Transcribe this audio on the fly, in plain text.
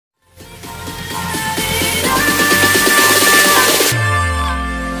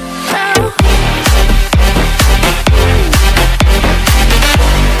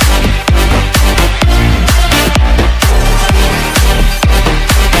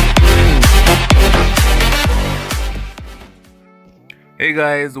Hey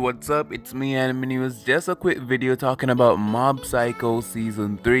guys, what's up? It's me, ANNOUNMENT. Just a quick video talking about Mob Psycho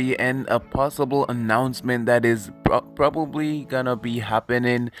Season 3 and a possible announcement that is probably gonna be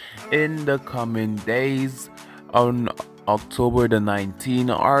happening in the coming days on October the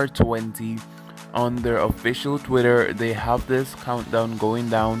 19th or 20. On their official Twitter, they have this countdown going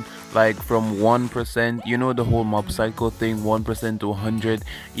down like from 1%, you know, the whole Mob Psycho thing, 1% to 100.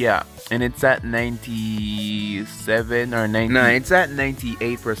 Yeah, and it's at 97 or 90. Nah, it's at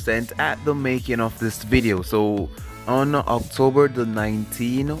 98% at the making of this video. So on October the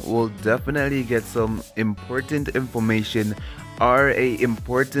 19th, we'll definitely get some important information or a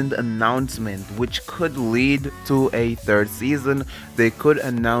important announcement which could lead to a third season. They could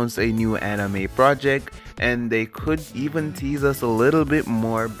announce a new anime project, and they could even tease us a little bit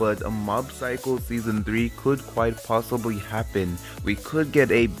more, but a Mob Psycho Season 3 could quite possibly happen. We could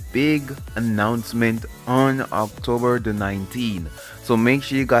get a big announcement on October the 19th. So make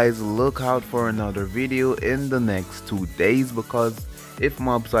sure you guys look out for another video in the next 2 days, because if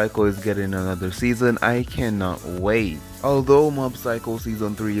Mob Psycho is getting another season, I cannot wait. Although Mob Psycho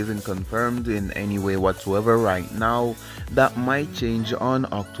Season 3 isn't confirmed in any way whatsoever right now, that might change on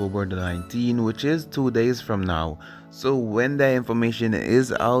October the 19th, which is 2 days from now. So when that information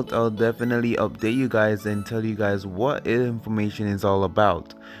is out, I'll definitely update you guys and tell you guys what information is all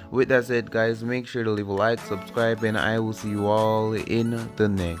about. With that said, guys, make sure to leave a like, subscribe, and I will see you all in the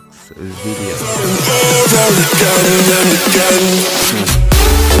next video.